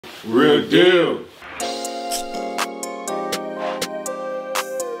Real deal.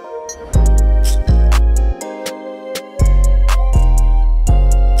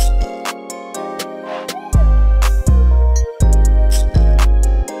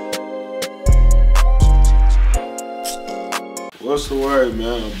 What's the word,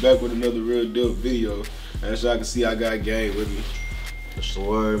 man? I'm back with another Real Deal video. As y'all can see, I got gang with me. What's the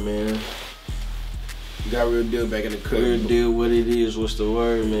word, man? We got Real Deal back in the cut. Real Deal, what it is, what's the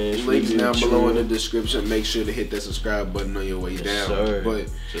word, man? Links down below in the description. Make sure to hit that subscribe button on your way down. Sir. But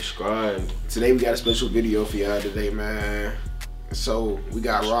subscribe. Today we got a special video for y'all today, man. So we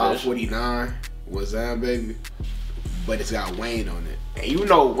got Rob49, Wassam, baby. But it's got Wayne on it. And you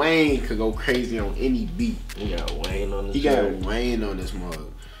know Wayne could go crazy on any beat. He got Wayne on this. He got Wayne on this mug.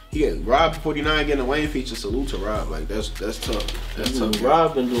 He got Rob49 getting a Wayne feature. Salute to Rob. Like that's tough. That's tough.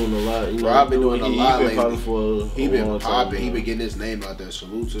 Rob been doing a lot. You know, Rob been doing a lot lately. He been popping. He been getting his name out there.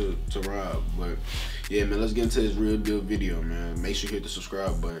 Salute to Rob. But yeah, man, let's get into this Real Deal video, man. Make sure you hit the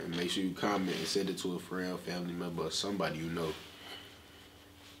subscribe button. Make sure you comment and send it to a friend, family member, or somebody you know.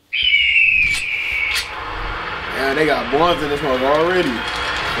 Yeah, they got boys in this mug already.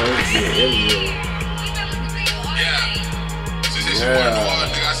 Yeah.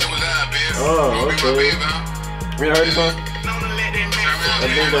 Oh, okay. You heard this song? I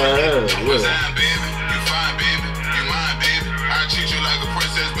think I have, yeah. You fine, baby. You mine, baby. I treat you like a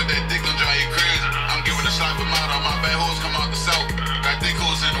princess, but that dick gon' drive you crazy. I'm giving a slap him out. All my bad hoes come out the south. Got dick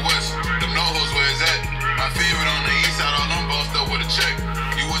hoes in the west. Them no hoes, where is that? My favorite on the east side, all them bossed up with a check.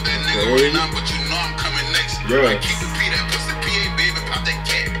 You with that nigga right now, but you know I'm coming next. Yeah. I keep the P, that pussy PA, baby, pop that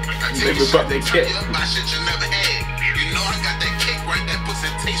cat. I take Baby, pop that cat. Buy shit you never had. You know I got that cake right, that pussy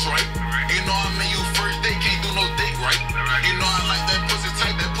tastes right. You know I made you first date, can't do no date right. You know I like that pussy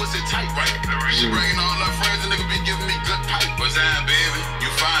tight, right? She bringing all her friends, and nigga be giving me good pipe. Wassam, baby, you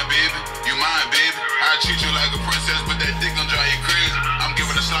fine, baby, you mine, baby. I treat you like a princess, but that dick gon' drive you crazy. I'm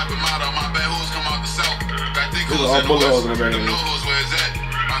giving a slap him out, all my bad hoes come out the south. Got dick hoes in the west, them no hoes, where is that?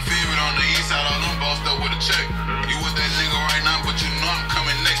 My favorite on the east side, all them bossed up with a check. You with that nigga right now, but you know I'm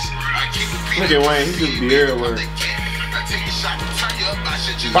coming next. I keep the P. Look at Wayne, he just be everywhere. I take a shot, turn you up, I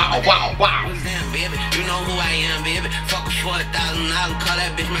shit you. Wow. Wassam, baby, you know who I am, baby. Fuck her for $1,000, call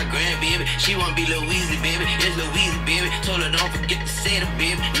that bitch my grandbaby. She wanna be Louise, baby. It's Louise, baby. Told her don't forget to say the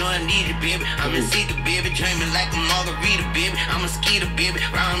baby. Know I need it, baby. I'm in Seeker, baby. Dreaming like a margarita, baby. I'm a skeeter, baby.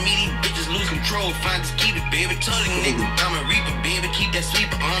 Round me, these bitches lose control. Find the skeeter, baby. Told these niggas I'm a reaper, baby. Keep that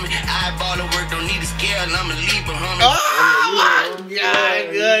sweeper on me. Eyeball the work, don't need a scale. I'm a leaper, homie. Oh my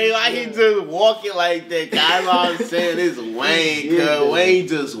God, why he just walking like that? Guys, all I'm saying is Wayne, cause Wayne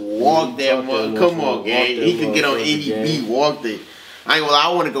just walked that mug. Come on, gang. He can get on any beat, walked it. I ain't gonna lie, I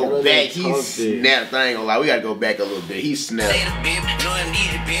wanna go back. He snapped. I ain't gonna lie, we gotta go back a little bit. He snapped. Say the baby, know I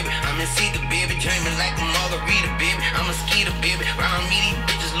need it, baby. I'm in Seeker, baby. Dreaming like a margarita, baby. I'm a skeeter, baby. Round me,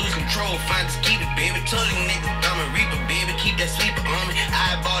 these bitches lose control. Find the skeeter, baby. Told these niggas I'm a reaper, baby. Keep that sweeper on me.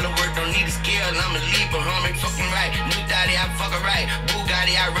 Eyeball the work, don't need a scale. I'm a leaper, homie. Fucking right. New Dottie, I fuck her right.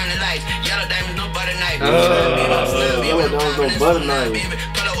 Bugatti, I run the lights. Yellow diamonds, no butter knife. No butter knife.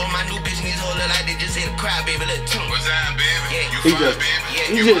 Pull up with my new bitch and these hoes look like they just hit a cry, baby. Look, tune. Wassam, baby.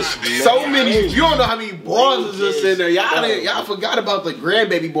 He just so many. You don't know how many boys is just in there. Y'all forgot about the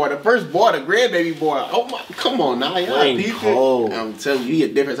grandbaby boy, the first boy, the grandbaby boy. Oh my, come on now, y'all people. I'm telling you, he a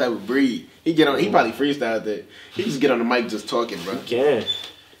different type of breed. He get on. He probably freestyled that. He just get on the mic just talking, bro. He can.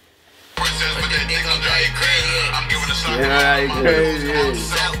 I'm giving a slap. Yeah, crazy.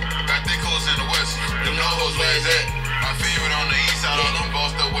 Got dick hoes in the west. Them no hoes, where is that? My favorite on the east side, all them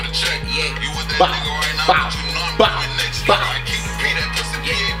bossed up with a check. You with that nigga right now, but you know I'm coming next. I keep the P, that pussy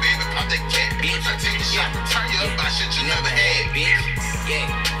PA, baby, pop that cat. I take a shot, turn you up, I shit you never had, bitch.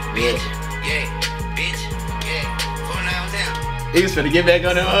 Bitch. 4 hours down. He was finna get back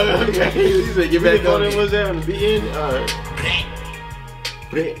on that. He was finna get back on it. Was there in the beginning? Alright.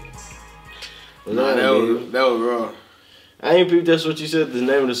 Nah, that was raw. I ain't peeped that's what you said the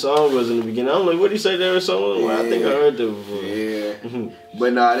name of the song was in the beginning. I'm like, what did he say there or something? Well, I think I heard that before. Yeah.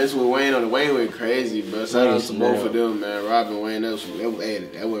 But nah, this with Wayne on the Wayne went crazy, bro. Shout out to both of them, man. Rob and Wayne, that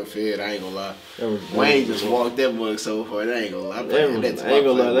wasn't fair, I ain't gonna lie. Wayne just walked that mug so far, that ain't gonna lie. I ain't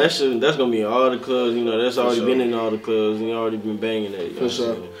gonna lie, that's gonna be in all the clubs, you know, that's already been in all the clubs, and you already been banging that. For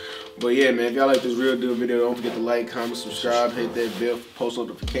sure. But yeah, man, if y'all like this Real Deal video, don't forget to like, comment, subscribe, hit that bell for post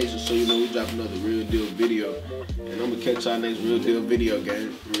notifications so you know we drop another Real Deal video. And I'm gonna catch y'all next Real Deal video,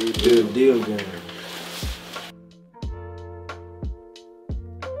 gang. Real Deal gang.